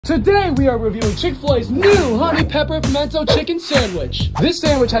Today we are reviewing Chick-Fil-A's new honey pepper pimento chicken sandwich. This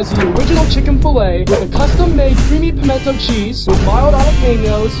sandwich has the original chicken fillet with a custom-made creamy pimento cheese with mild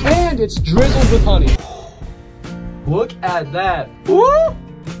jalapenos, and it's drizzled with honey. Look at that. Woo!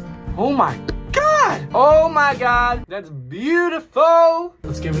 Oh my god! Oh my god! That's beautiful!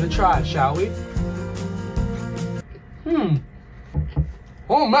 Let's give it a try, shall we?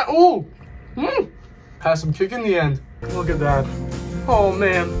 Oh man, ooh! Has some kick in the end. Look at that. Oh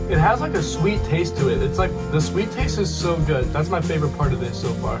man, it has like a sweet taste to it. It's like, the sweet taste is so good. That's my favorite part of this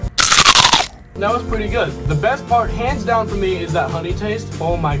so far. That was pretty good. The best part, hands down for me, is that honey taste.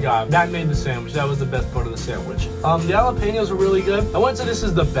 Oh my god, that made the sandwich. That was the best part of the sandwich. The jalapenos are really good. I wouldn't say this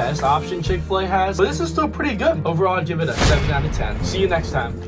is the best option Chick-fil-A has, but this is still pretty good. Overall, I'd give it a 7 out of 10. See you next time.